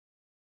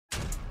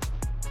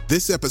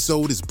This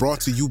episode is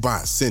brought to you by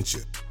Essentia.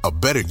 A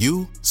better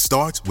you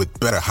starts with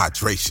better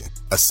hydration.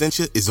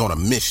 Essentia is on a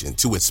mission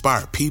to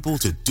inspire people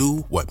to do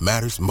what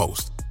matters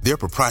most. Their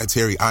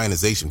proprietary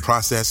ionization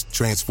process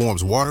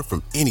transforms water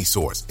from any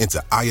source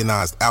into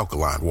ionized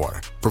alkaline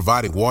water,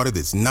 providing water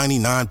that's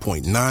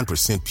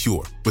 99.9%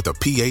 pure with a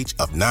pH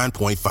of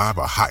 9.5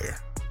 or higher.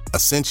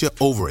 Essentia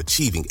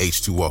overachieving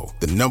H2O,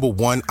 the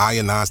 #1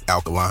 ionized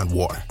alkaline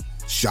water.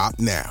 Shop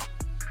now.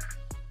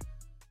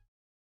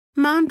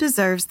 Mom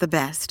deserves the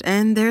best,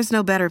 and there's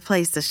no better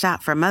place to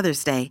shop for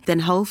Mother's Day than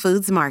Whole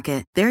Foods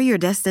Market. They're your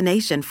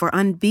destination for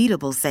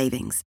unbeatable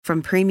savings,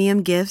 from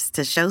premium gifts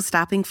to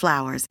show-stopping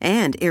flowers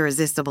and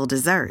irresistible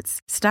desserts.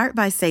 Start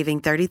by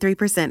saving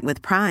 33%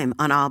 with Prime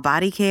on all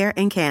body care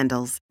and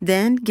candles.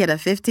 Then get a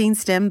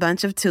 15-stem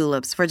bunch of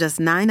tulips for just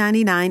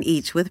 $9.99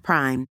 each with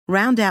Prime.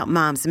 Round out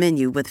Mom's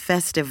menu with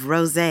festive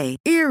rosé,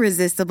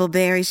 irresistible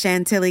berry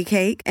chantilly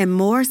cake, and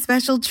more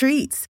special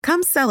treats.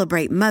 Come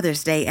celebrate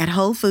Mother's Day at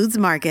Whole Foods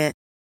Market.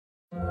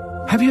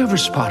 Have you ever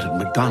spotted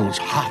McDonald's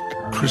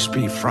hot,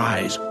 crispy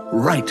fries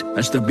right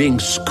as they're being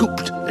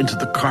scooped into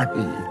the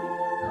carton?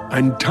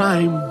 And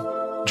time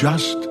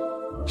just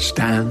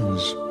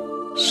stands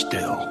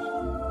still.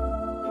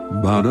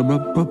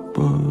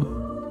 Ba-da-ba-ba-ba.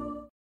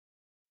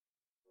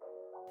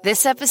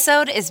 This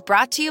episode is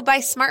brought to you by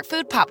Smart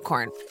Food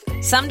Popcorn.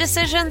 Some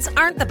decisions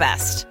aren't the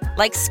best,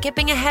 like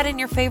skipping ahead in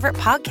your favorite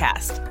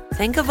podcast.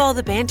 Think of all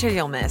the banter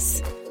you'll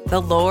miss,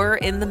 the lore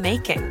in the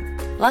making.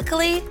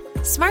 Luckily,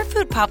 Smart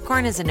Food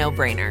Popcorn is a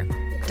no-brainer.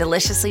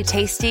 Deliciously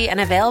tasty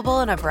and available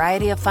in a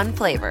variety of fun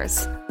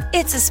flavors.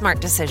 It's a smart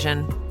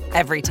decision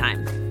every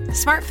time.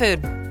 Smart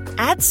Food.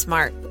 Add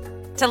smart.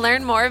 To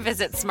learn more,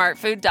 visit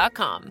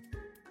smartfood.com.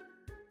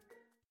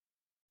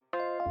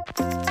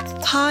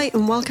 Hi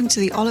and welcome to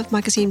the Olive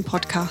Magazine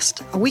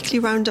podcast, a weekly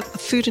roundup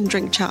of food and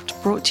drink chat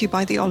brought to you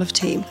by the Olive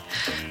team.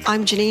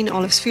 I'm Janine,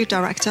 Olive's food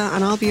director,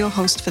 and I'll be your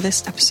host for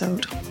this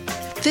episode.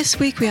 This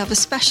week we have a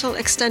special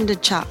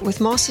extended chat with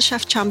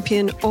MasterChef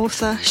champion,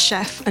 author,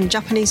 chef and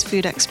Japanese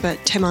food expert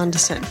Tim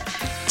Anderson.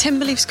 Tim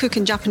believes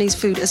cooking Japanese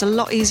food is a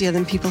lot easier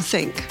than people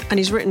think, and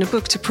he's written a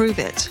book to prove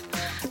it.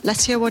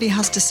 Let's hear what he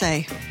has to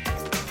say.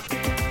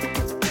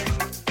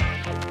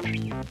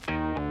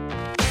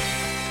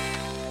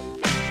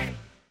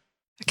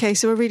 Okay,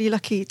 so we're really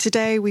lucky.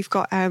 Today we've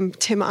got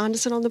Tim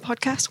Anderson on the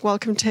podcast.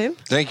 Welcome, Tim.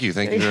 Thank you.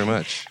 Thank you very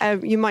much.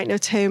 You might know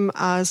Tim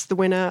as the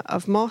winner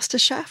of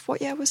MasterChef.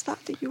 What year was that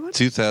you won?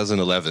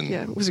 2011.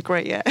 Yeah, it was a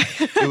great year.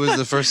 It was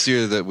the first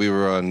year that they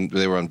were on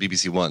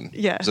BBC One.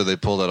 Yeah. So they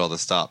pulled out all the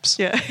stops.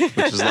 Yeah.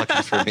 Which was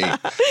lucky for me.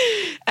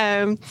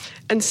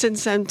 And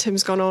since then,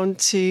 Tim's gone on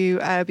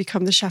to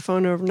become the chef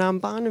owner of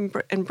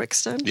Namban in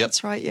Brixton. Yep.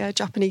 That's right, yeah.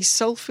 Japanese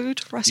soul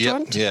food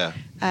restaurant. Yeah.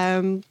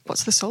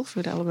 What's the soul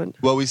food element?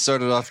 Well, we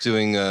started off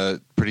doing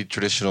pretty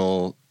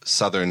traditional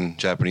Southern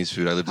Japanese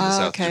food. I lived in the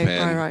South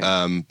Japan.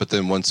 Right. But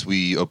then once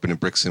we opened in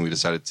Brixton, we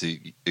decided to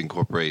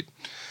incorporate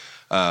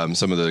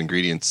some of the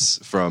ingredients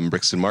from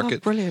Brixton Market.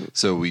 Oh, brilliant.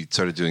 So we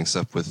started doing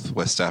stuff with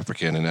West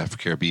African and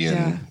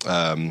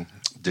Afro-Caribbean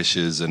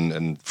dishes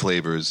and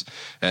flavors,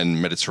 and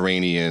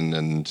Mediterranean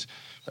and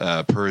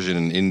Persian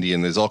and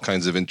Indian. There's all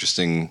kinds of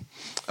interesting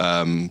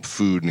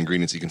food and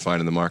ingredients you can find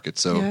in the market.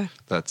 So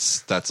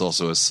that's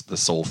also the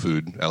soul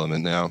food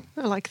element now.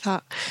 I like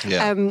that.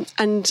 Yeah.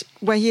 And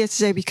we're here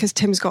today because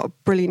Tim's got a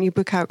brilliant new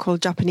book out called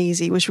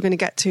Japanesey, which we're going to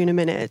get to in a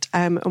minute.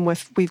 And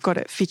we've got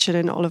it featured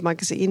in Olive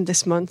Magazine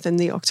this month in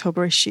the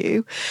October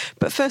issue.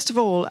 But first of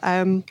all,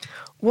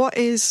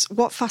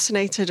 what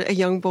fascinated a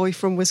young boy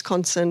from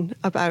Wisconsin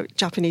about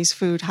Japanese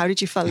food? How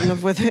did you fall in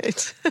love with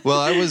it?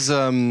 Well, I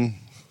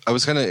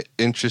was kind of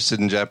interested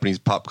in Japanese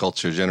pop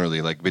culture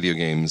generally, like video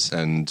games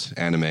and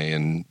anime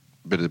and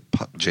a bit of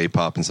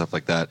J-pop and stuff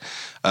like that.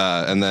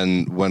 And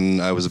then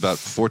when I was about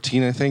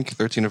 14, I think,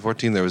 13 or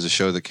 14, there was a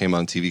show that came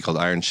on TV called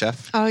Iron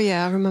Chef. Oh,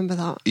 yeah, I remember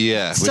that.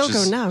 Yeah. It's still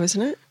going now,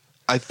 isn't it?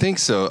 I think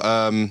so.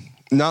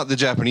 Not the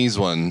Japanese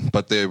one,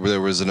 but there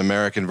was an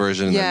American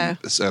version and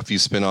a few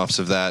spin-offs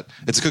of that.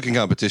 It's a cooking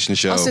competition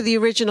show. Also, the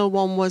original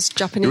one was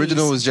Japanese. The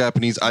original was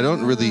Japanese. I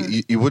don't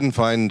really... You wouldn't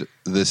find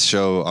this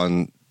show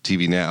on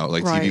TV now.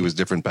 Like, right. TV was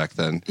different back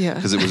then. Yeah.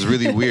 Because it was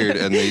really weird,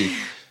 and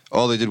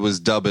all they did was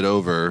dub it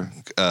over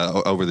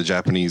the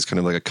Japanese, kind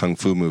of like a kung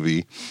fu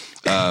movie.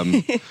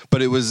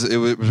 But it was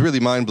really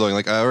mind-blowing.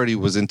 Like, I already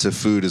was into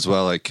food as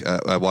well. Like,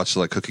 I watched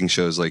like cooking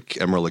shows like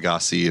Emeril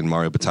Lagasse and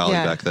Mario Batali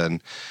back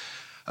then.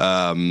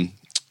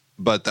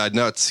 But I'd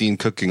not seen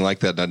cooking like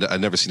that. And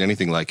I'd never seen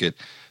anything like it.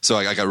 So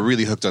I got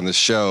really hooked on this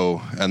show.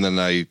 And then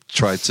I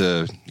tried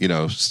to,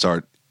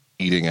 start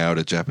eating out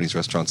at Japanese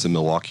restaurants in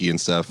Milwaukee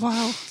and stuff.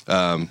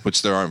 Wow.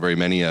 Which there aren't very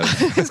many of.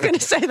 I was going to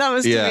say that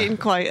must have been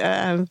quite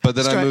But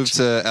then stretch. I moved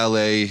to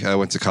LA. I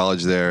went to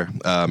college there.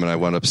 And I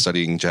wound up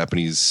studying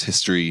Japanese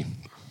history.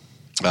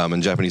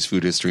 And Japanese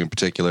food history in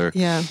particular.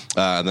 Yeah.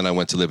 And then I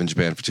went to live in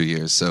Japan for 2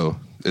 years. So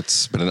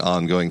it's been an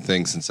ongoing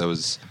thing since I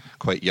was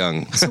quite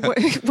young. So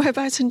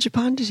whereabouts in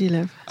Japan did you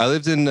live? I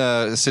lived in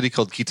a city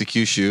called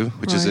Kitakyushu,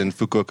 which is in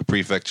Fukuoka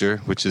Prefecture,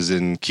 which is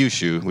in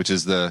Kyushu, which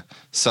is the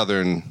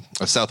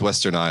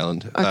southwestern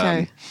island.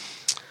 Okay.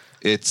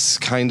 It's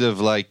kind of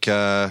like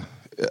a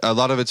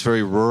lot of it's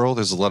very rural.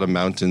 There's a lot of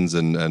mountains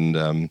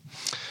and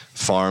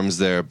farms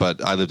there,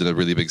 but I lived in a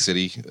really big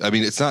city. I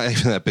mean, it's not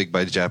even that big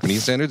by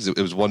Japanese standards. It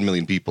was 1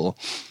 million people.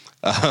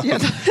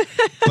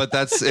 But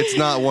it's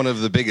not one of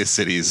the biggest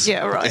cities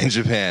in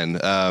Japan.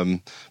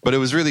 But it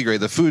was really great.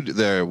 The food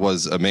there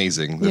was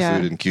amazing. The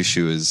food in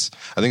Kyushu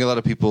I think a lot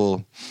of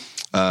people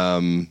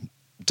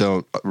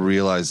don't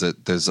realize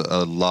that there's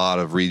a lot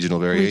of regional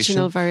variation.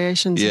 Regional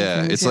variations.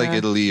 Yeah, it's like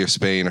Italy or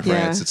Spain or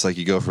France. It's like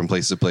you go from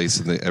place to place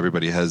and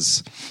everybody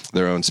has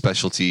their own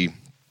specialty.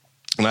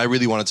 And I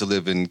really wanted to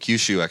live in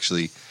Kyushu,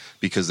 actually,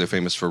 because they're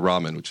famous for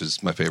ramen, which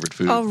is my favorite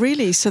food. Oh,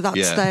 really? So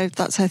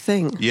that's her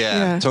thing.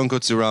 Yeah.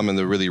 Tonkotsu ramen,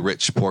 the really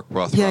rich pork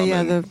broth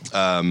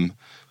ramen.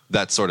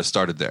 That sort of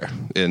started there.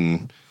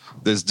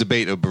 There's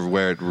debate over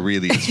where it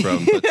really is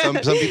from.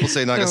 But some people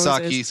say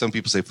Nagasaki, some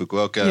people say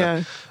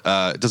Fukuoka.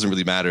 It doesn't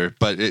really matter.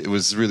 But it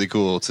was really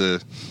cool to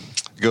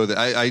go there.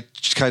 I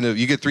kind of,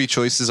 you get 3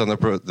 choices on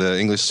the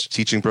English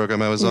teaching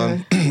program I was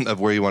on of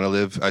where you want to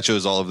live. I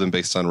chose all of them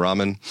based on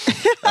ramen.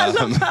 I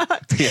love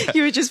that.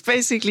 You were just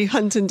basically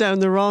hunting down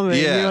the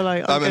ramen. Yeah. You were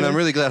like, and I'm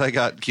really glad I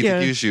got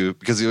Kyushu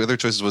because the other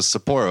choice was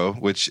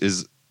Sapporo, which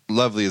is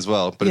lovely as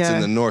well, but it's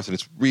in the north and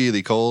it's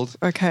really cold.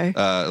 Okay.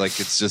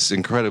 It's just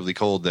incredibly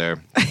cold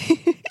there.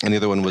 And the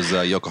other one was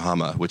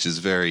Yokohama, which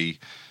is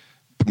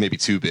maybe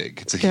too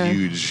big. It's a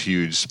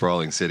huge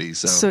sprawling city.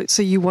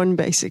 So you won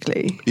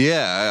basically.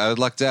 Yeah, I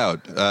lucked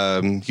out.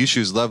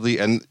 Kyushu's lovely,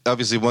 and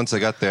obviously once I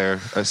got there,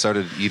 I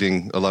started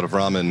eating a lot of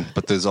ramen.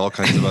 But there's all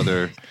kinds of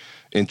other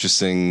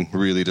interesting,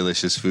 really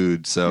delicious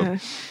food. So,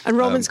 and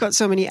ramen's got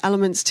so many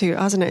elements to it,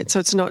 hasn't it? So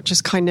it's not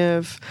just kind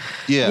of,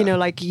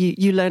 like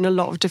you learn a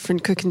lot of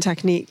different cooking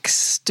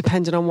techniques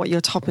depending on what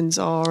your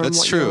toppings are.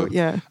 That's true.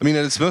 I mean,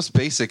 at its most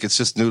basic, it's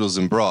just noodles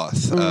and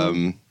broth.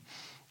 And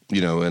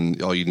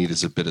all you need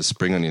is a bit of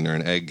spring onion or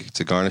an egg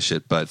to garnish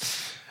it. But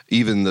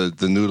even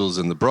the noodles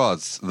and the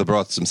broths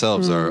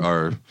themselves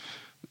are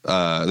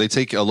they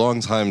take a long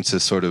time to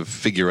sort of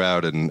figure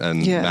out and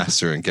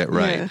master and get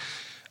right.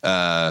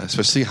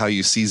 Especially how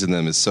you season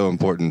them is so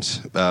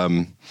important.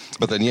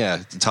 But then,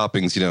 the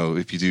toppings,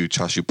 if you do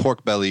chashu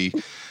pork belly,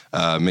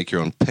 make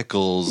your own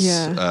pickles,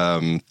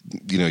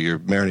 your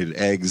marinated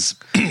eggs.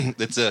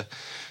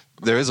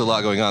 There is a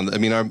lot going on. I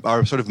mean,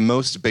 our sort of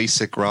most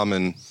basic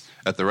ramen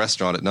at the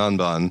restaurant at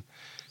Nanban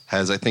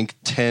has, I think,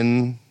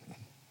 10.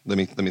 Let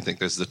me think.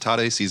 There's the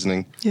tare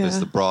seasoning. There's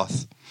the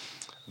broth.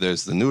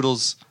 There's the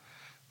noodles.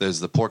 There's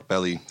the pork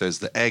belly. There's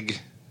the egg.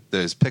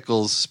 There's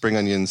pickles, spring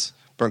onions,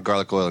 burnt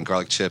garlic oil, and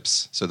garlic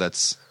chips. So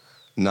that's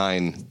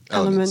 9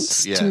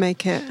 elements to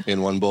make it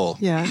in one bowl.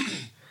 Yeah.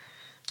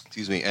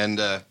 Excuse me. And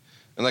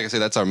like I say,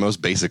 that's our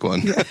most basic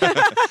one.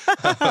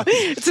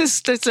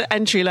 It's an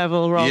entry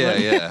level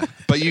ramen. Yeah.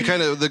 But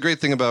the great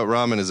thing about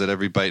ramen is that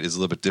every bite is a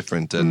little bit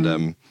different,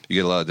 and you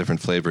get a lot of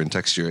different flavor and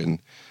texture in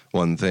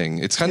one thing.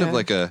 It's kind of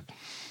like a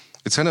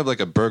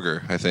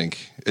burger. I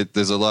think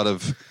there's a lot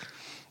of.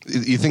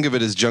 You think of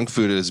it as junk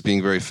food as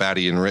being very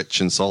fatty and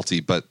rich and salty,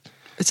 but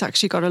it's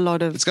actually got a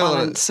lot of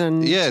balance got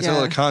a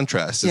lot of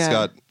contrast. It's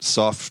got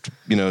soft,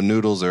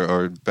 noodles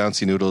or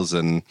bouncy noodles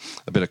and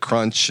a bit of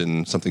crunch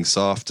and something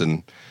soft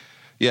and.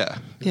 Yeah.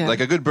 Like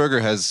a good burger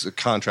has a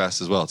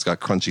contrast as well. It's got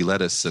crunchy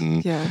lettuce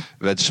and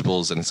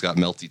vegetables, and it's got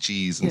melty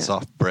cheese and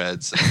soft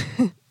breads.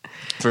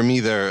 For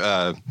me,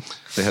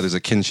 there's a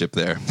kinship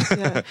there.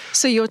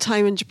 So your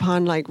time in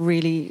Japan,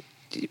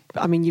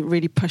 you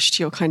really pushed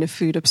your kind of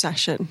food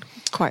obsession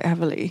quite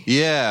heavily.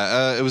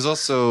 Yeah. It was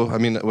also,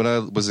 when I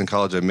was in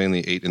college, I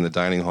mainly ate in the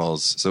dining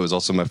halls. So it was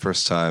also my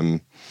first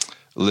time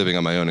living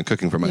on my own and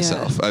cooking for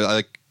myself.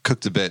 I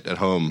cooked a bit at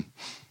home,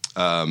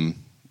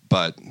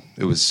 but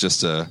it was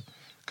just a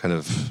kind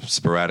of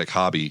sporadic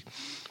hobby.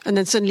 And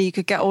then suddenly you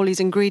could get all these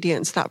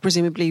ingredients that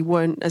presumably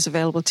weren't as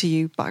available to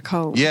you back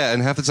home. Yeah,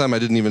 and half the time I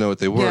didn't even know what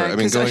they were.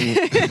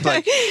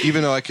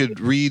 Even though I could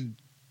read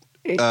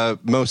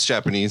most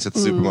Japanese at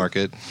the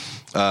supermarket,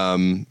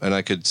 and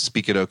I could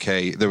speak it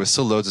okay, there was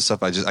still loads of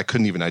stuff I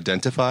couldn't even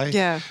identify.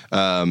 Yeah.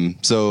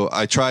 So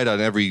I tried on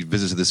every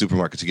visit to the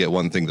supermarket to get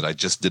one thing that I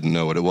just didn't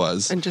know what it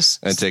was, and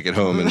take it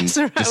home and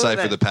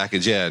decipher the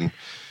package. And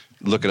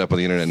look it up on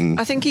the internet. And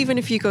I think even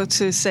if you go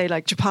to, say,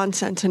 like Japan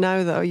Center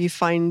now, though, you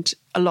find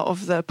a lot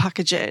of the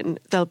packaging,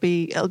 it'll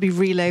be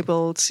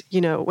relabeled,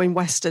 in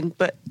Western,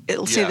 but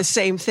it'll say the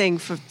same thing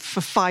for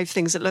 5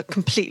 things that look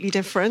completely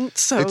different.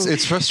 So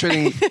it's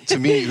frustrating to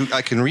me.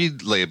 I can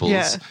read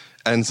labels.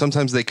 And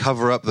sometimes they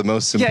cover up the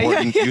most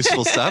important,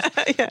 useful stuff.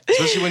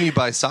 Especially when you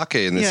buy sake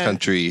in this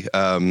country,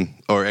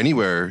 or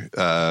anywhere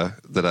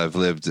that I've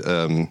lived.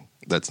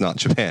 That's not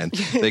Japan.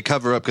 They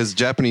cover up because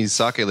Japanese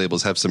sake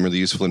labels have some really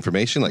useful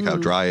information, like how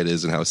dry it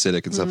is and how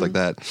acidic and stuff like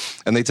that.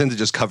 And they tend to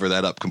just cover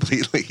that up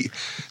completely.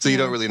 So you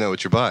don't really know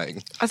what you're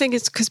buying. I think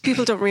it's because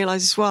people don't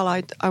realize as well.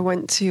 I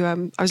went to,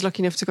 I was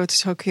lucky enough to go to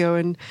Tokyo,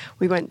 and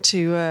we went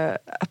to a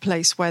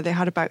place where they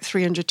had about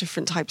 300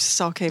 different types of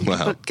sake.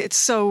 Wow. But it's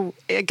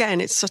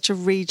such a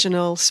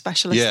regional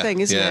specialist thing,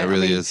 isn't it? Yeah, it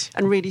really is.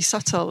 And really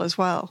subtle as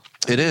well.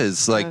 It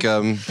is.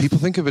 People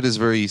think of it as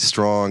very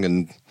strong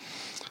and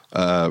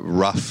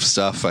rough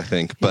stuff, I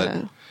think.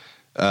 But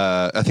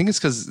I think it's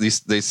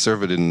because they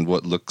serve it in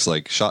what looks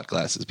like shot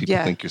glasses. People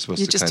think you're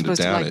supposed to kind of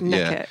down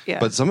it. Yeah.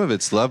 But some of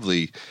it's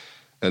lovely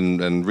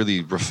and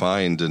really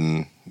refined,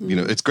 and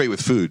it's great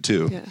with food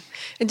too. Yeah.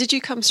 And did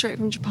you come straight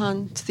from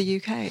Japan to the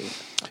UK?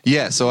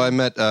 Yeah. So I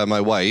met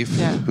my wife,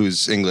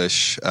 who's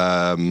English,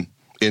 in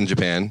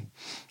Japan,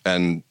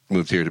 and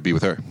moved here to be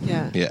with her.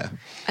 Yeah.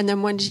 And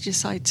then when did you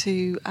decide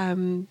to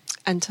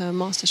enter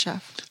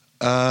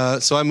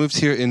MasterChef? So I moved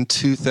here in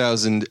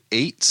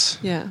 2008.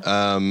 Yeah.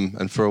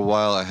 And for a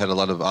while I had a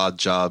lot of odd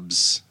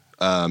jobs,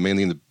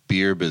 mainly in the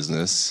beer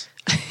business.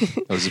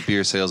 I was a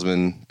beer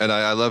salesman, and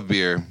I love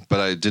beer, but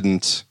I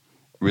didn't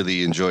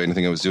really enjoy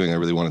anything I was doing. I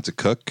really wanted to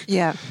cook.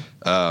 Yeah.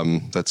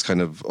 That's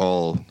kind of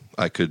all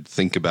I could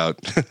think about.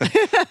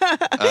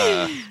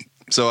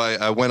 So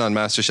I went on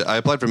MasterChef. I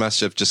applied for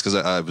MasterChef just because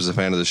I was a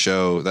fan of the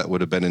show. That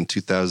would have been in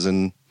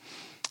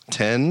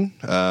 2010.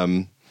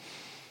 I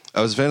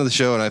was a fan of the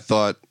show, and I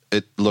thought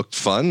it looked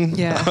fun.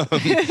 Yeah.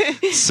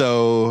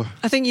 So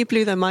I think you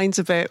blew their minds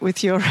a bit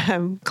with your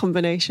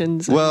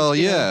combinations. Well,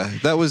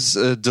 that was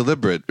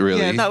deliberate,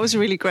 really. Yeah, that was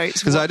really great.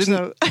 Because I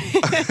didn't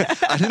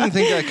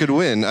think I could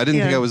win. I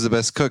didn't think I was the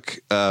best cook.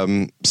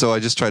 So I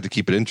just tried to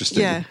keep it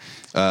interesting. Yeah.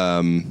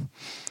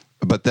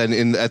 But then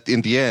in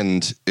the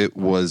end, it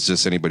was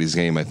just anybody's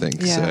game, I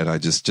think. Yeah. So, and I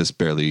just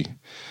barely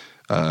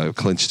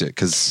clinched it,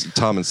 because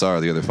Tom and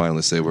Sarah, the other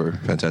finalists, they were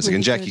fantastic. Really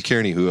and Jackie good.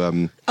 Kearney,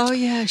 who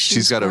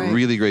she's got great. a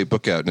really great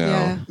book out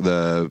now,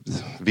 the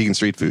Vegan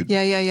Street Food. Yeah,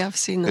 I've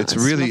seen that. It's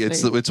really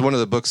it's one of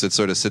the books that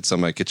sort of sits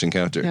on my kitchen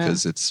counter,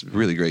 because it's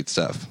really great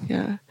stuff.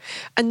 Yeah.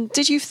 And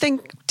did you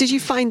find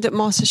that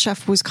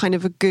MasterChef was kind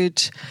of a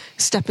good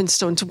stepping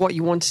stone to what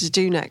you wanted to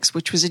do next?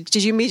 Which was,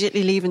 did you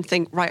immediately leave and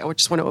think, right, I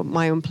just want to open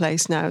my own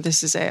place now?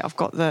 This is it. I've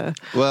got the.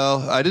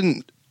 Well, I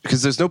didn't.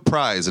 Because there's no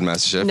prize in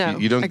MasterChef. No,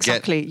 you don't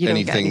exactly. get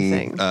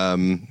anything.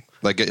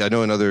 Like I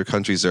know in other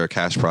countries there are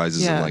cash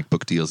prizes and like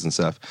book deals and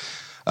stuff.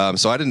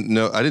 So I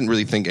didn't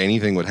really think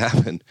anything would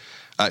happen,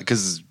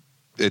 because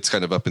it's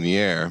kind of up in the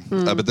air.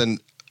 But then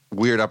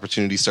weird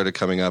opportunities started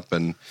coming up,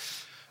 and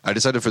I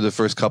decided for the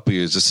first couple of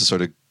years just to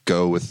sort of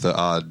go with the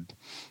odd,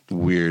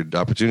 weird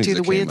opportunities.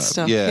 Do the weird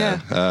stuff.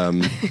 Yeah.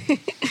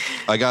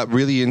 I got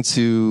really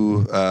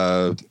into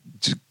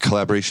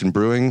collaboration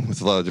brewing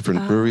with a lot of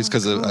different breweries,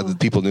 because the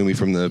people knew me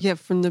from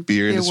the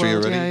beer industry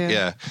world, already.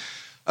 Yeah.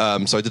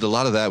 So I did a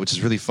lot of that, which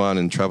is really fun,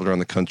 and traveled around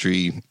the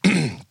country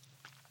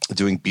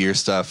doing beer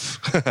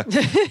stuff.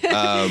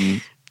 I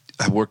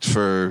worked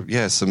for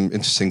some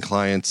interesting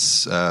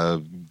clients,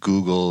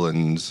 Google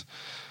and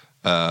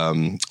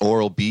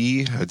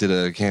Oral-B. I did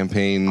a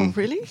campaign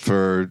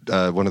for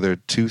one of their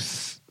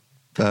tooth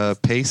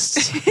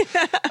pastes,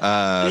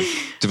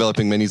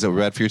 developing menus that were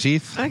bad for your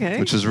teeth,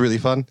 which was really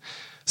fun.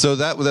 So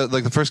that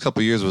like the first couple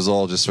of years was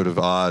all just sort of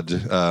odd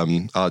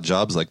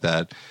jobs like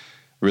that,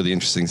 really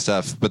interesting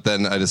stuff. But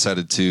then I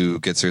decided to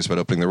get serious about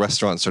opening the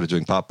restaurant, started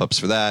doing pop-ups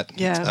for that,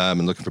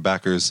 and looking for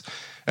backers.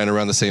 And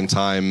around the same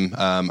time,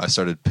 I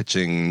started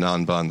pitching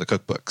Non-Bun, the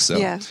cookbook. So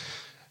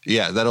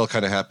that all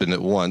kind of happened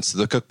at once.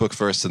 The cookbook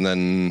first, and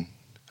then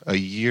a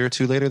year or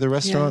two later, the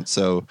restaurant.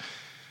 So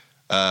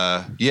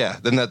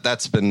then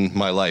that's been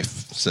my life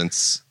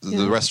since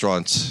the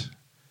restaurant.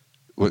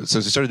 Since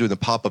we started doing the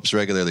pop-ups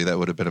regularly, that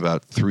would have been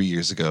about 3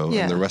 years ago,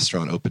 and the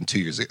restaurant opened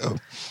 2 years ago.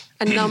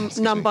 And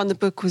Non-Bun, the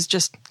book, was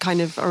just kind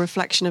of a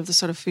reflection of the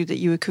sort of food that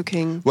you were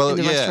cooking in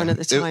the restaurant at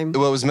the time. It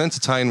was meant to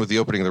tie in with the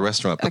opening of the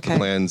restaurant, but the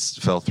plans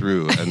fell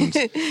through and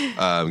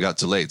got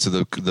delayed. So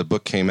the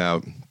book came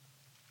out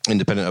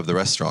independent of the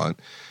restaurant.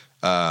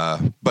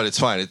 But it's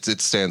fine.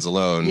 It stands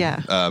alone. Yeah.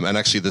 And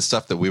actually, the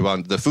stuff that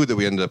the food that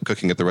we ended up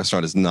cooking at the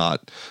restaurant is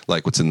not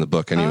like what's in the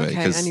book anyway.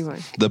 Because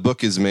the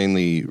book is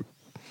mainly,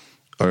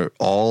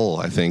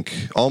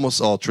 almost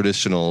all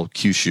traditional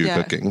Kyushu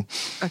cooking.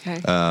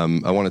 Okay.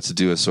 I wanted to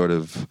do a sort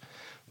of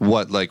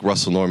what like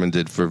Russell Norman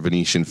did for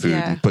Venetian food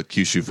and put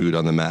Kyushu food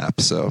on the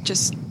map. So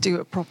just do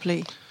it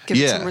properly. Give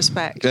it some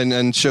respect.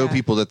 And show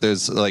people that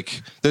there's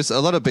a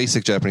lot of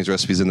basic Japanese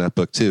recipes in that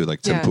book too,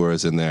 like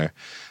tempura's in there.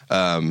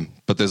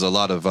 But there's a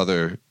lot of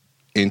other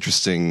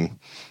interesting,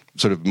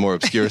 sort of more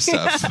obscure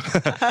stuff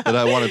that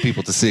I wanted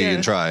people to see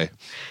and try.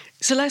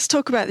 So let's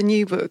talk about the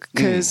new book,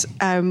 because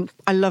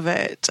I love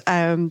it,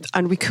 and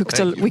we cooked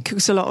a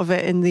lot of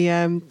it in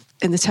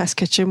the test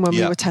kitchen when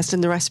we were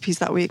testing the recipes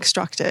that we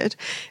extracted,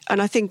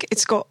 and I think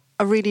it's got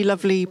a really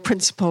lovely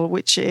principle,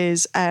 which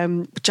is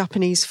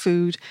Japanese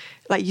food.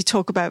 Like you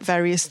talk about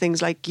various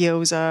things like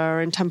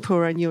gyoza and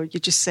tempura, and you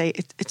just say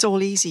it's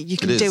all easy. You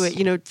can do it.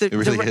 You know, it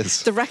really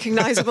is. The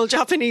recognizable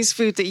Japanese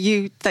food that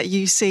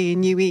you see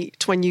and you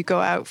eat when you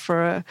go out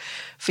for a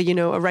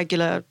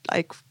regular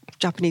like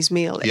Japanese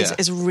meal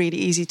is really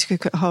easy to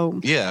cook at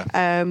home. Yeah.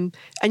 And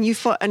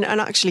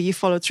actually you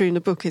followed through in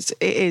the book. It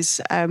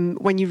is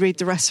when you read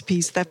the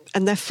recipes,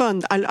 they're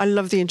fun. I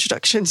love the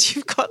introductions.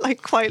 You've got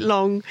like quite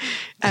long,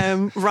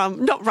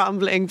 not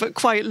rambling, but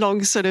quite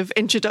long sort of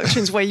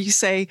introductions where you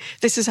say,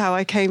 "This is how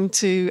I came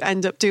to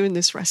end up doing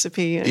this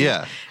recipe." And,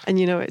 and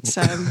it's.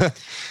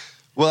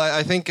 Well,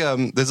 I think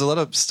there's a lot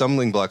of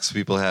stumbling blocks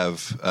people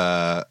have,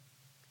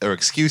 or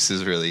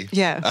excuses really,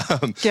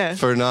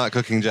 for not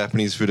cooking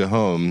Japanese food at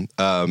home,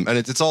 and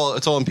it's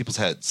all in people's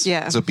heads.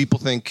 Yeah. So people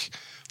think,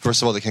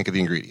 first of all, they can't get the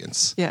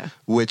ingredients. Yeah.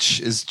 Which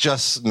is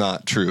just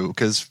not true,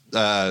 because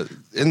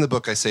in the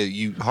book I say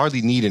you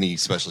hardly need any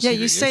special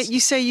ingredients. You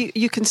say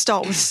you can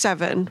start with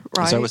 7,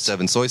 right? Start with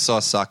 7: soy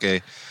sauce,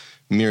 sake,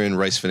 mirin,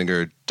 rice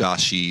vinegar,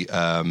 dashi,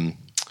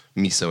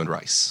 miso, and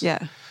rice.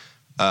 Yeah.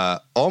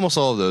 Almost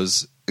all of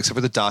those, except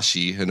for the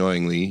dashi,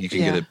 annoyingly, you can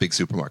get at big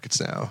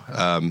supermarkets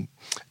now.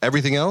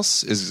 Everything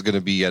else is going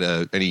to be at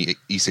any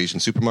East Asian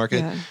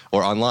supermarket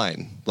or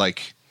online.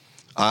 Like,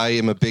 I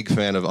am a big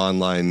fan of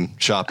online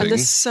shopping. And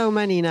there's so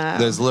many now.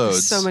 There's loads.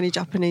 There's so many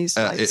Japanese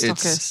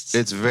stockists.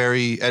 It's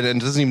very, and it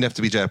doesn't even have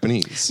to be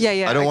Japanese.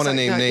 Yeah. I don't want to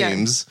name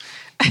names.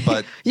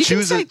 But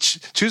choose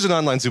an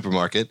online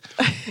supermarket.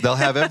 They'll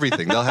have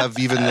everything. They'll have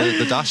even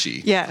the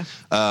dashi. Yeah.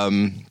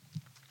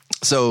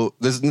 So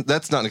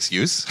that's not an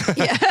excuse.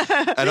 Yeah.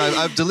 And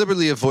I've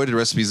deliberately avoided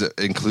recipes that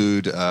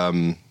include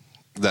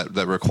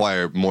that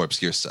require more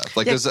obscure stuff.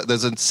 Like there's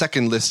a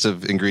second list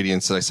of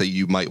ingredients that I say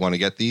you might want to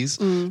get these,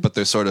 but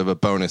they're sort of a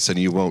bonus and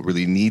you won't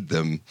really need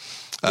them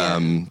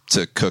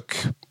to cook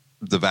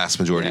the vast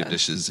majority of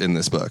dishes in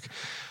this book.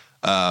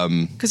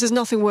 Because there's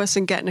nothing worse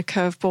than getting a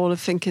curveball of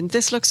thinking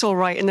this looks all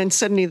right, and then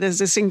suddenly there's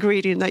this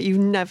ingredient that you've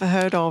never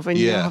heard of, and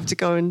you have to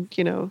go and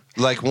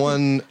like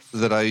one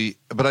that I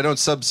don't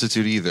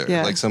substitute either.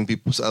 Yeah. Like some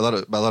people, a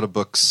lot of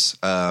books,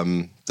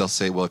 they'll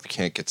say, well, if you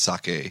can't get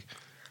sake,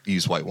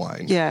 use white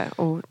wine. Yeah.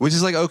 Which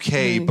is like,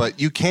 okay,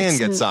 but you can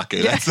get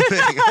sake. That's the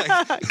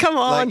thing. Like, come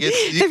on.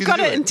 They've got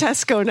it in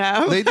Tesco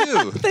now. They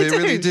do. They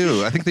really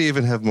do. I think they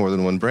even have more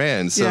than one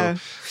brand.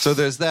 So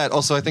there's that.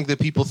 Also, I think that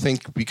people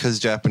think because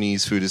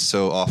Japanese food is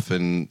so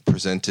often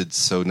presented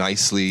so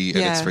nicely and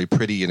it's very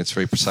pretty and it's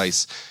very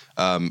precise,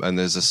 and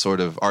there's a sort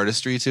of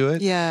artistry to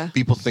it. Yeah.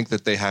 People think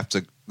that they have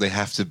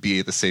to be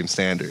at the same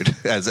standard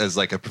as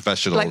like a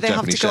professional Japanese chef.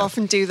 Like they have to go off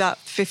and do that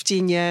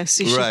 15-year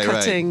sushi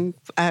cutting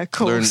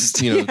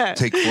course. Learn,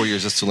 take 4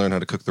 years just to learn how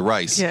to cook the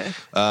rice. Yeah.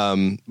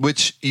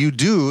 Which you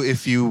do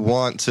if you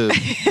want to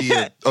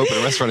open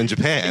a restaurant in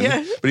Japan.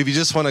 Yeah. But if you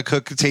just want to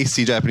cook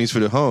tasty Japanese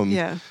food at home,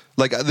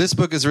 like this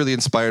book is really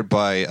inspired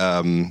by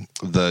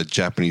the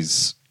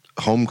Japanese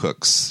home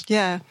cooks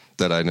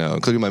that I know,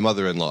 including my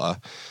mother-in-law,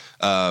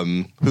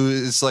 who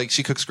is like,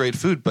 she cooks great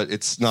food, but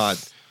it's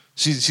not...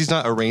 She's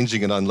not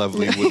arranging it on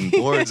lovely wooden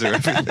boards or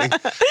everything.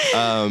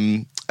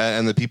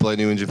 And the people I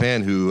knew in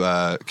Japan who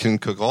can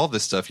cook all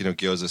this stuff,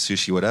 gyoza,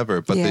 sushi,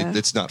 whatever, but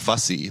it's not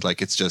fussy.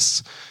 Like it's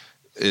just,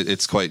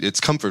 it's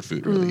comfort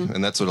food really.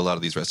 And that's what a lot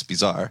of these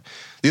recipes are.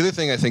 The other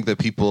thing I think that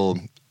people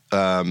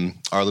are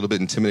a little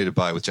bit intimidated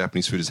by with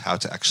Japanese food is how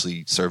to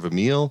actually serve a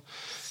meal.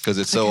 Because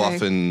it's so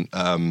often...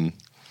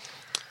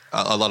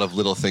 a lot of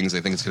little things.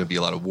 I think it's going to be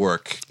a lot of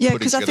work. Yeah,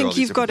 because I think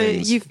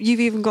you've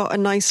even got a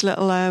nice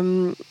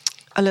little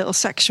a little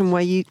section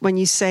where when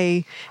you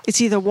say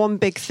it's either one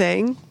big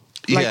thing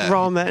like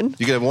ramen,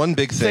 you can have one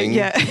big thing,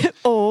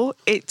 or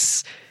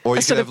it's or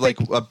you can have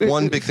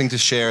one big thing to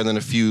share and then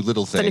a few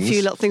little things, then a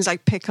few little things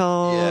like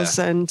pickles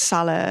and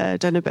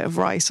salad and a bit of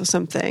rice or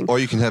something, or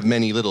you can have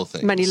many little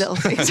things.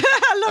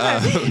 I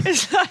love it.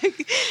 It's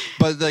like,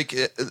 but like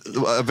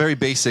a very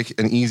basic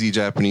and easy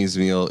Japanese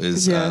meal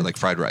is like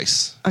fried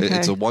rice. Okay.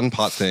 It's a one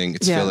pot thing.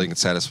 It's filling.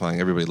 It's satisfying.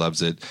 Everybody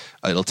loves it.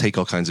 It'll take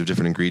all kinds of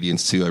different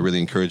ingredients too. I really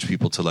encourage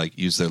people to like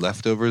use their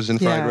leftovers in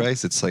fried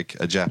rice. It's like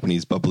a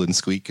Japanese bubble and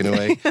squeak in a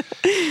way.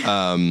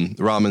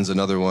 Ramen's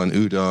another one.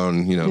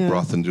 Udon,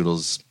 broth and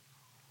noodles.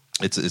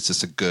 It's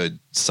just a good,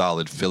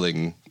 solid,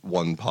 filling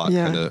one pot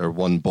or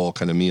one bowl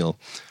kind of meal.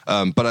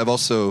 But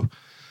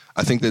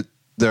I think that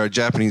there are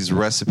Japanese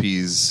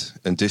recipes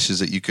and dishes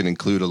that you can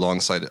include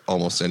alongside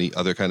almost any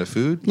other kind of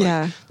food.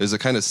 Like, there's a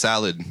kind of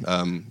salad,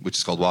 which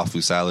is called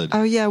wafu salad.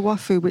 Oh yeah,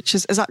 wafu,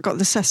 has that got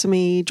the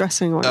sesame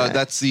dressing on it?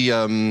 That's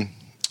the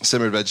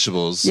simmered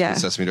vegetables, the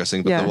sesame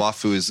dressing. But the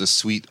wafu is the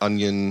sweet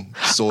onion,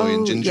 soy,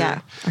 and ginger.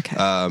 Yeah. Okay.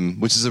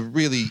 Which is a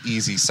really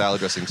easy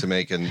salad dressing to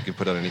make, and you can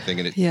put on anything,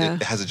 and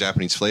it has a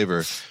Japanese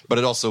flavor. But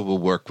it also will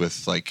work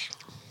with like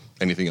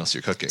anything else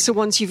you're cooking. So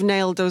once you've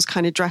nailed those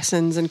kind of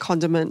dressings and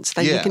condiments,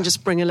 then you can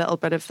just bring a little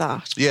bit of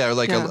that. Yeah, or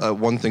like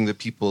one thing that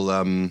people,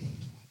 a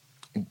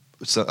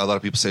lot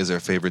of people say is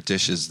their favorite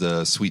dish is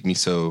the sweet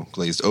miso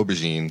glazed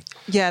aubergine.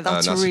 Yeah,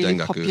 that's really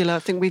popular. I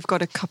think we've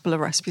got a couple of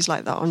recipes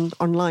like that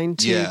online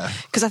too. Yeah.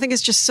 Because I think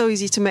it's just so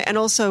easy to make. And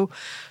also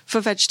for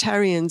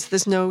vegetarians,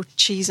 there's no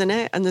cheese in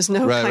it, and there's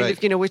no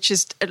of, which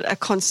is a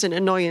constant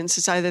annoyance.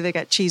 It's either they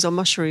get cheese or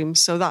mushrooms.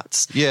 So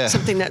that's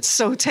something that's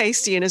so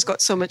tasty and has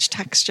got so much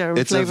texture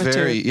and flavor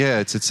to it. Yeah,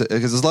 it's because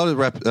there's a lot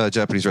of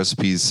Japanese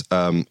recipes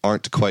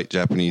aren't quite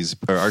Japanese,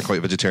 or aren't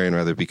quite vegetarian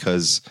rather,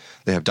 because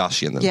they have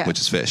dashi in them, which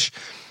is fish.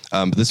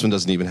 But this one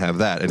doesn't even have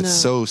that, and it's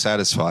so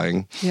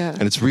satisfying,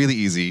 and it's really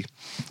easy,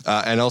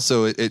 and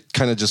also it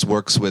kind of just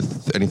works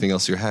with anything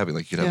else you're having.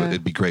 Like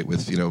it'd be great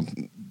with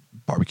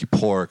barbecue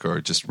pork or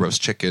just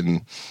roast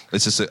chicken.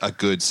 It's just a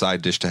good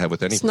side dish to have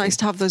with anything. It's nice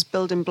to have those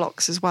building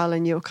blocks as well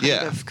in your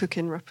kind of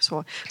cooking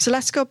repertoire. So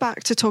let's go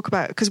back to talk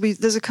about, because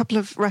there's a couple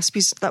of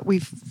recipes that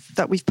we've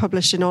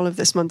published in Olive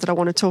this month that I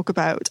want to talk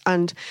about.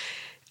 And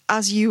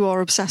as you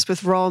are obsessed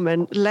with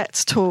ramen,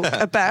 let's talk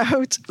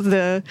about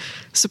the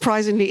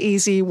surprisingly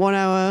easy 1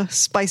 hour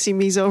spicy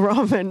miso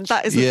ramen.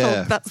 That is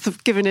that's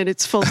given it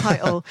its full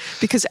title,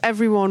 because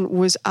everyone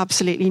was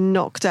absolutely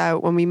knocked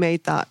out when we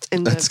made that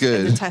in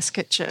the test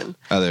kitchen.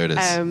 Oh, there it is.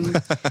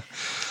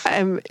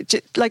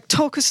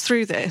 Talk us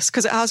through this,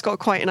 because it has got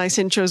quite a nice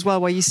intro as well,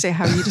 where you say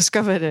how you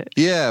discovered it.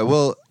 Yeah,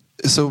 well,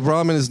 so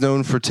ramen is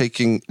known for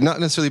not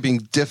necessarily being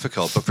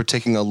difficult, but for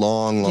taking a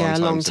long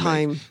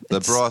time.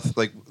 The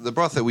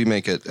broth that we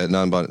make at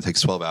Nanban, it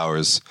takes 12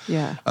 hours.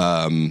 Yeah.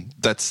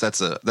 That's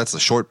a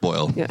short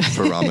boil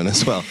for ramen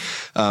as well.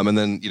 And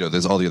then,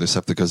 there's all the other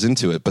stuff that goes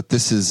into it. But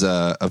this is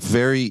a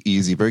very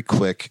easy, very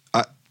quick.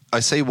 I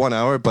say 1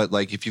 hour, but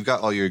like if you've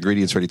got all your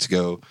ingredients ready to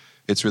go,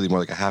 it's really more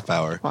like a half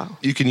hour. Wow.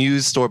 You can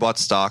use store-bought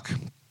stock.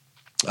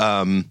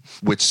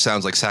 Which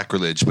sounds like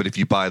sacrilege, but if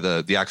you buy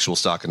the actual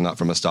stock and not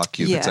from a stock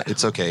cube,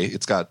 it's okay.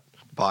 It's got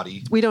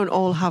body. We don't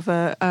all have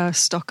a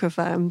stock of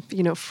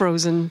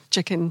frozen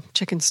chicken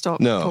stock,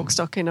 pork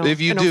stock in our If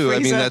you do, freezer. I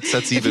mean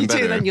that's even better.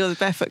 If you do, then you're the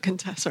barefoot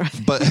contessa.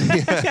 But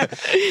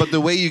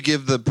the way you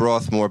give the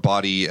broth more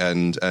body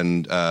and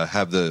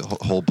have the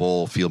whole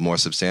bowl feel more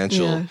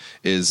substantial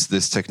is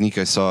this technique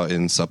I saw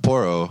in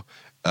Sapporo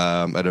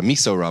at a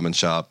miso ramen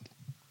shop,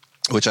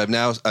 which I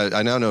now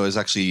know is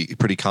actually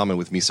pretty common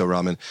with miso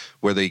ramen,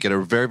 where they get a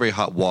very, very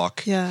hot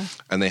wok,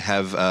 and they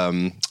have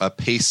a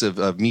paste of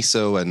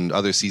miso and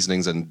other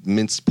seasonings and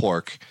minced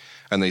pork,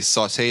 and they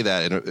saute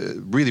that in a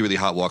really, really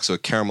hot wok so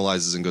it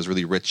caramelizes and goes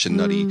really rich and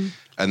nutty,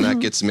 and that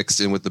gets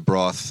mixed in with the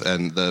broth,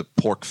 and the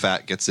pork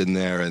fat gets in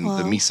there, and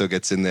the miso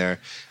gets in there,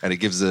 and it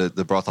gives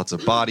the broth lots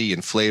of body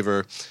and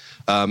flavor.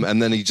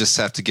 And then you just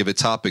have to give it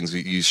toppings.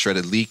 We use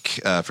shredded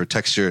leek for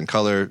texture and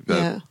color,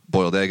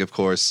 boiled egg, of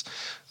course.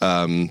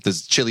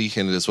 There's chili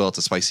in it as well. It's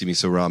a spicy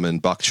miso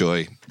ramen, bok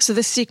choy. So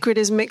the secret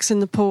is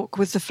mixing the pork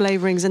with the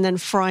flavorings and then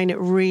frying it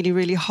really,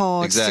 really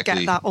hard to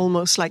get that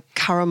almost like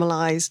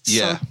caramelized,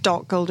 sort of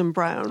dark golden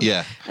brown.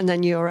 Yeah. And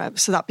then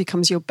so that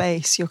becomes your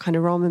base, your kind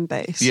of ramen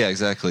base. Yeah,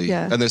 exactly.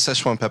 Yeah. And there's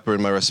Szechuan pepper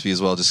in my recipe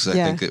as well, just because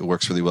I think it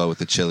works really well with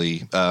the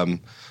chili.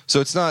 So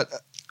it's not,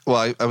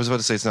 well, I was about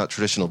to say it's not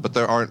traditional, but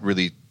there aren't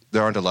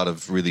a lot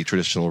of really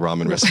traditional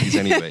ramen recipes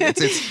anyway.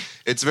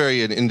 It's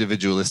very an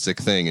individualistic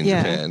thing in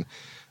Japan.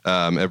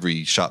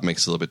 Every shop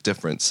makes it a little bit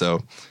different.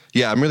 So,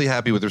 I'm really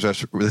happy with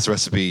this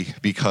recipe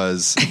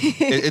because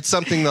it's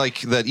something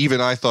like that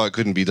even I thought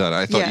couldn't be done.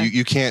 I thought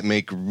you can't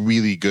make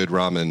really good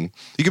ramen.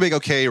 You can make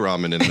okay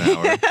ramen in an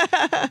hour,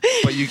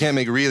 but you can't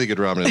make really good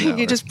ramen in an hour.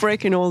 You're just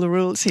breaking all the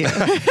rules here.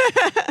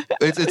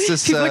 It's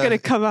just people are going to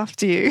come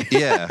after you.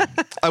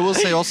 I will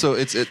say also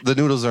the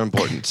noodles are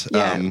important.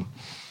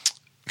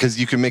 Because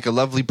you can make a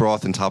lovely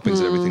broth and toppings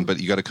and everything, but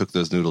you got to cook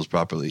those noodles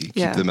properly.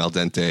 Keep them al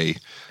dente.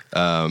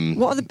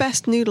 What are the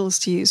best noodles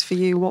to use for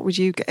you? What would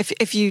you get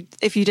if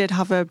you did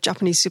have a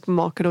Japanese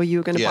supermarket or you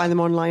were going to buy them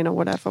online or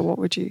whatever? What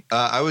would you?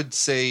 I would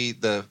say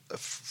the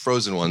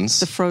frozen ones.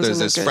 The frozen.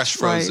 There's fresh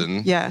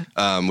frozen,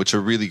 right. which are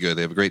really good.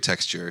 They have a great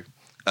texture.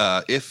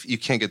 If you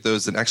can't get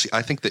those, then actually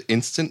I think the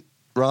instant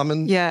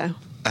ramen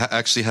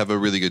actually have a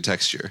really good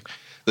texture.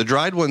 The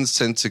dried ones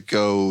tend to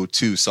go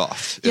too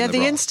soft. The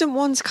instant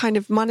ones kind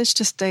of manage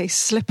to stay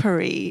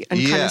slippery and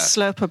kind of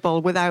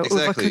slurpable without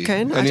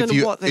overcooking. And I don't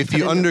know what they if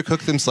you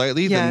undercook them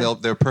slightly, then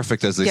they're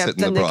perfect as they sit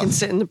in the broth. Then they can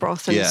sit in the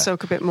broth and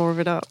soak a bit more of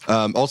it up.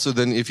 Also,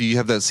 then if you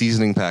have that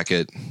seasoning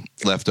packet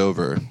left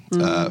over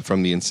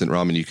from the instant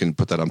ramen, you can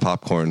put that on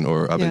popcorn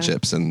or oven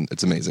chips, and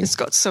it's amazing. It's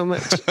got so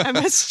much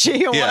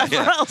MSG or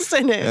whatever else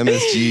in it.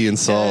 MSG and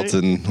salt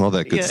and all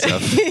that good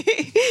stuff.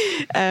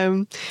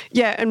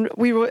 And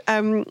we were.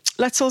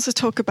 Let's also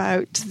talk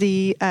about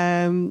the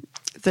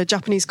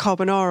Japanese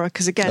carbonara,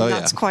 because again,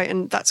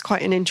 that's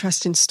quite an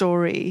interesting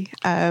story.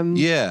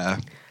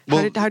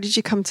 Well, how did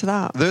you come to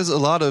that? There's a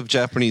lot of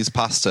Japanese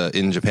pasta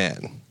in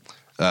Japan,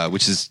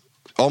 which is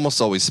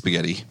almost always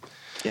spaghetti.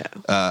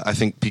 I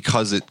think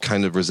because it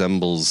kind of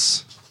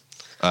resembles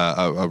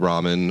a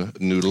ramen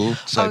noodle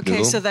type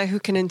noodle. So they're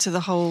hooking into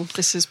the whole.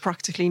 This is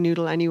practically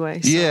noodle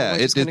anyway. So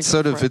it's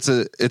sort of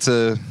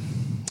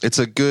it's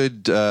a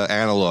good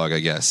analog, I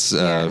guess,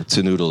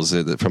 to noodles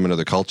from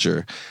another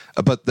culture.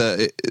 But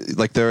there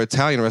are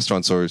Italian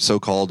restaurants or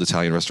so-called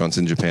Italian restaurants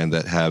in Japan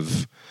that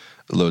have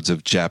loads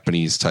of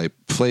Japanese type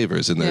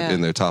flavors in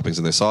their toppings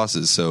and their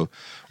sauces. So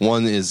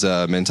one is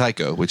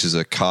mentaiko, which is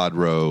a cod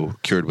roe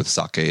cured with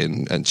sake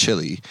and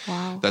chili.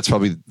 Wow. That's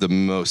probably the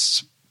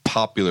most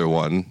popular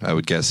one, I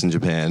would guess, in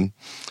Japan.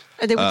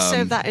 And they would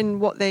serve that in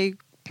what they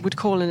would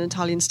call an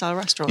Italian-style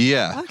restaurant.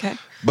 Yeah. Okay.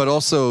 But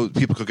also,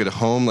 people cook it at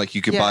home. Like,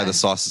 you could buy the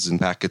sauces in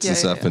packets and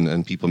stuff,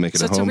 and people make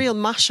it at home. So it's a real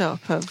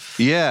mashup of...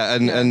 Yeah,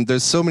 and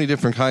there's so many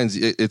different kinds.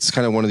 It's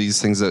kind of one of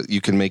these things that you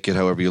can make it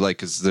however you like,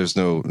 because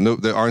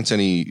there aren't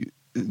any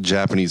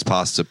Japanese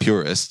pasta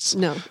purists.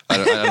 No. I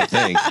don't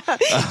think.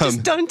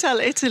 Just don't tell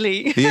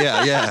Italy.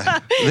 Yeah.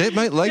 They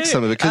might like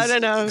some of it. I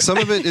don't know. Some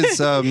of it is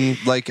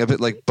like a bit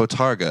like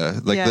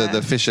botarga, like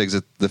the fish eggs,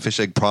 the fish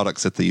egg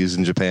products that they use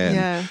in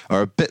Japan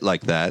are a bit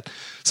like that.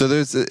 So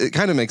it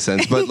kind of makes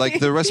sense. But like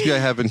the recipe I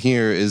have in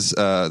here is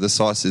the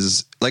sauce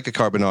is like a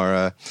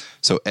carbonara,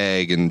 so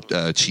egg and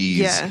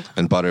cheese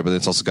and butter, but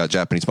it's also got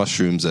Japanese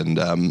mushrooms and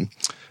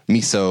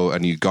miso,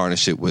 and you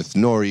garnish it with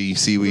nori,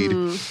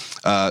 seaweed.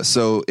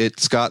 So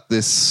it's got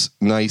this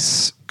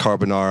nice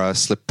carbonara,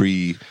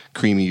 slippery,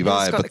 creamy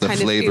vibe, but the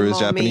flavor is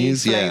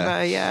Japanese.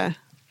 Yeah.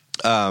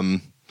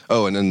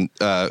 Oh, and then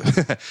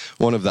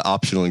one of the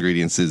optional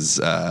ingredients is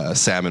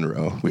salmon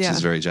roe, which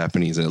is very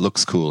Japanese, and it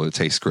looks cool and it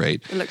tastes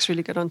great. It looks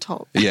really good on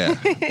top.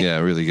 Yeah,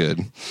 really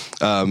good.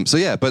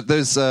 But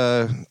there's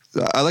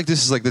I like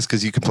dishes like this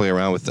because you can play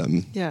around with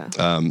them. Yeah.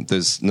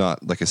 There's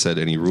not, like I said,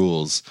 any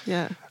rules.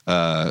 Yeah.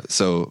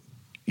 So,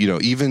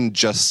 even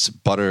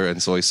just butter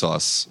and soy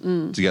sauce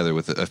together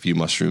with a few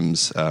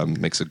mushrooms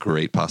makes a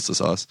great pasta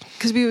sauce.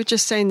 Because we were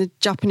just saying the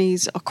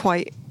Japanese are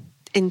quite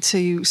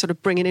into sort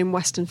of bringing in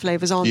Western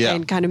flavors, aren't they,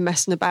 and kind of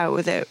messing about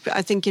with it.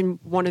 I think in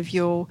one of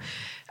your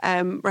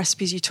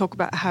recipes you talk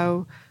about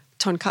how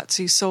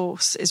tonkatsu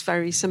sauce is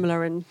very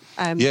similar to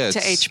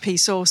HP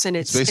sauce, and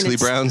it's basically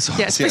brown sauce.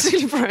 Yeah, it's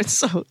basically brown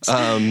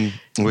sauce.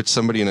 Which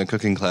somebody in a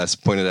cooking class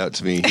pointed out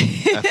to me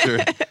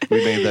after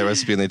we made that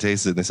recipe, and they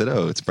tasted it and they said,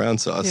 "Oh, it's brown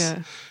sauce."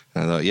 Yeah.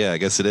 And I thought, I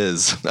guess it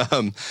is.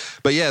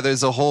 But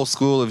there's a whole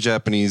school of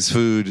Japanese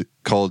food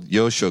called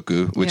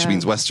yoshoku, which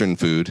means Western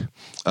food,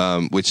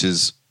 which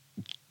is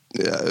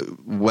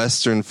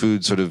Western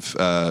food sort of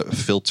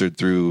filtered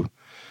through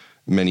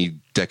many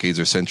decades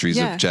or centuries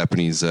of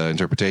Japanese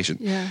interpretation.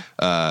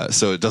 Yeah.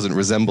 So it doesn't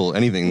resemble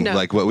anything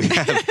like what we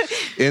have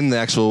in the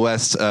actual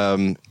West.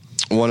 One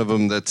of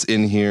them that's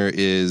in here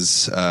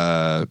is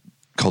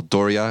called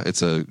doria.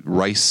 It's a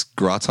rice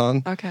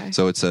gratin. Okay.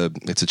 So it's a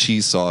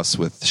cheese sauce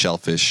with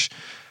shellfish.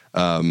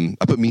 I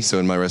put miso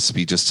in my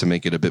recipe just to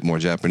make it a bit more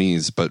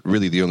Japanese, but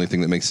really the only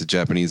thing that makes it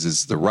Japanese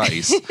is the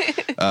rice.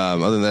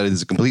 Other than that, it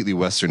is a completely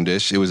Western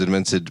dish. It was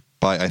invented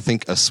by, I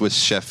think, a Swiss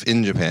chef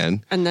in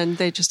Japan. And then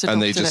they just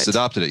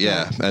adopted it.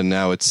 Yeah. And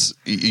now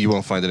you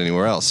won't find it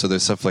anywhere else. So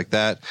there's stuff like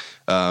that.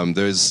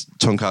 There's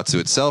tonkatsu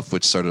itself,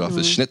 which started off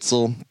as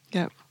schnitzel.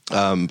 Yeah.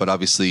 But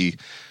obviously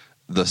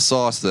the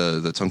sauce,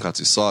 the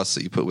tonkatsu sauce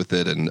that you put with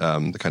it, and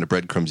the kind of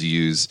breadcrumbs you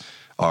use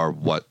are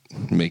what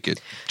make it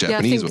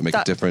Japanese, what make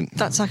it different.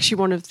 That's actually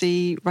one of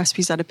the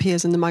recipes that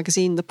appears in the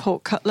magazine, the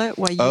pork cutlet,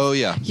 where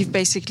you've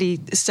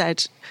basically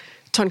said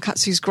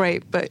tonkatsu's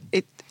great, but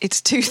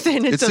it's too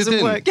thin, it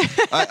doesn't work.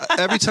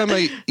 Every time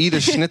I eat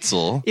a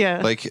schnitzel,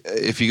 like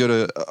if you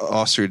go to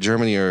Austria,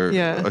 Germany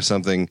or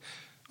something,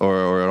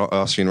 or an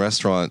Austrian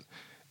restaurant,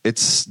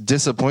 it's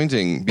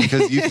disappointing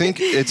because you think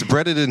it's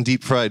breaded and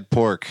deep fried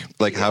pork.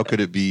 Like, how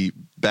could it be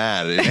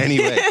bad in any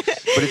way?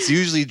 But it's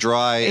usually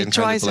dry and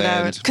kind of bland. It dries it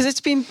out because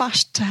it's been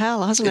bashed to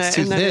hell, hasn't it? It's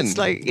too thin. It's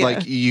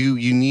like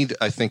you need,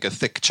 I think, a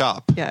thick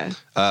chop.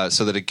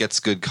 So that it gets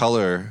good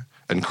color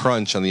and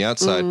crunch on the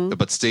outside,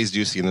 but stays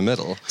juicy in the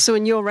middle. So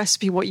in your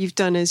recipe, what you've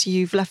done is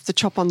you've left the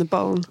chop on the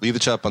bone. Leave the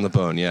chop on the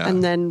bone, yeah.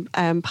 And then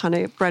pan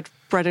it,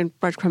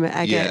 breadcrumb it,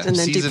 egg it, and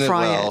then deep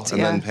fry it.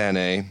 And then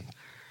pan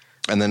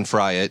and then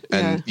fry it.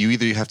 And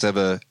you have to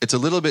have it's a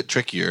little bit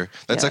trickier.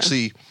 That's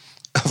actually,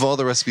 of all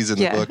the recipes in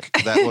the book,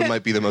 that one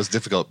might be the most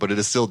difficult, but it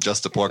is still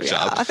just a pork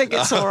chop. I think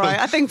it's all right.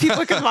 I think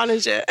people can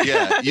manage it.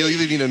 You'll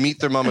either need a meat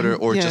thermometer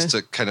or just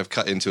to kind of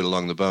cut into it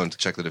along the bone to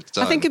check that it's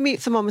done. I think a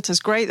meat thermometer is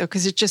great, though,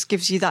 because it just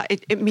gives you that.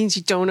 It means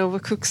you don't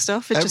overcook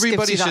stuff. It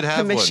Everybody just gives you that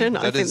permission.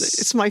 One. I think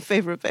it's my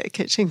favourite bit of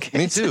kitchen kit.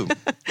 Me too.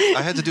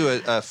 I had to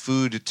do a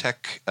food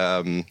tech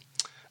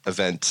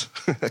event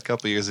a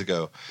couple years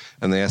ago,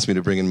 and they asked me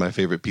to bring in my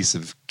favorite piece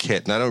of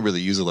kit, and I don't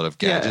really use a lot of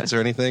gadgets or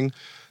anything,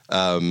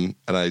 and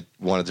I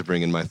wanted to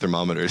bring in my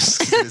thermometers.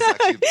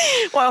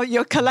 Well,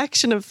 your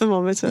collection of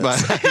thermometers.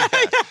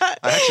 I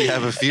actually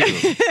have a few.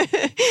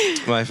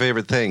 My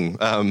favorite thing,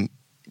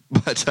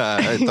 but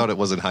I thought it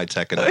wasn't high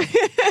tech enough.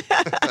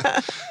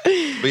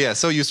 But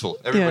so useful.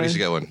 Everybody should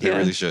get one. They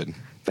really should.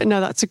 But no,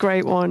 that's a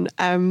great one.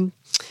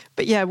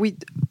 But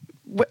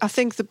I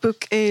think the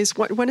book is,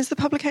 when is the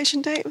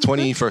publication date?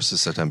 21st of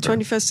September.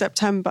 21st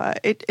September.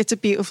 It's a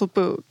beautiful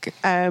book.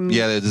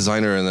 The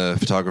designer and the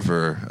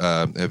photographer,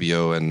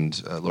 Evio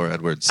and Laura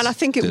Edwards. And I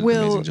think it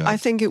will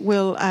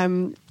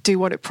do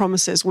what it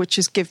promises, which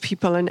is give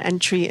people an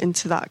entry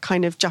into that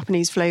kind of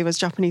Japanese flavors,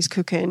 Japanese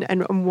cooking,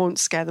 and won't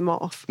scare them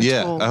off.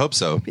 Yeah, I hope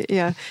so.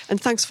 Yeah. And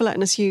thanks for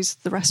letting us use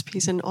the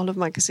recipes in Olive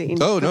Magazine.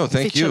 Oh, no,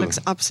 thank you. The feature looks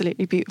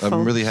absolutely beautiful.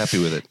 I'm really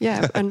happy with it.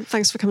 Yeah, and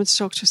thanks for coming to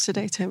talk to us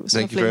today, Tim. It was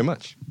Thank you very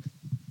much.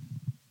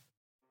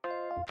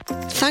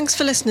 Thanks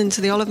for listening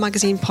to the Olive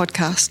Magazine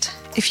podcast.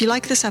 If you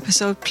like this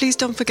episode, please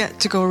don't forget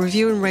to go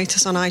review and rate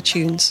us on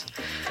iTunes.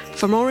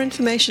 For more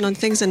information on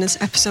things in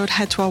this episode,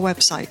 head to our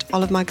website,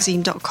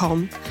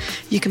 olivemagazine.com.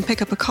 You can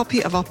pick up a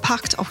copy of our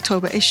packed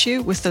October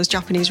issue with those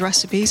Japanese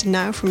recipes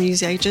now from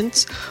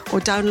newsagents, or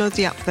download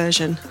the app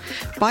version.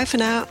 Bye for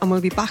now, and we'll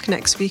be back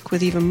next week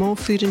with even more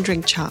food and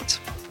drink chat.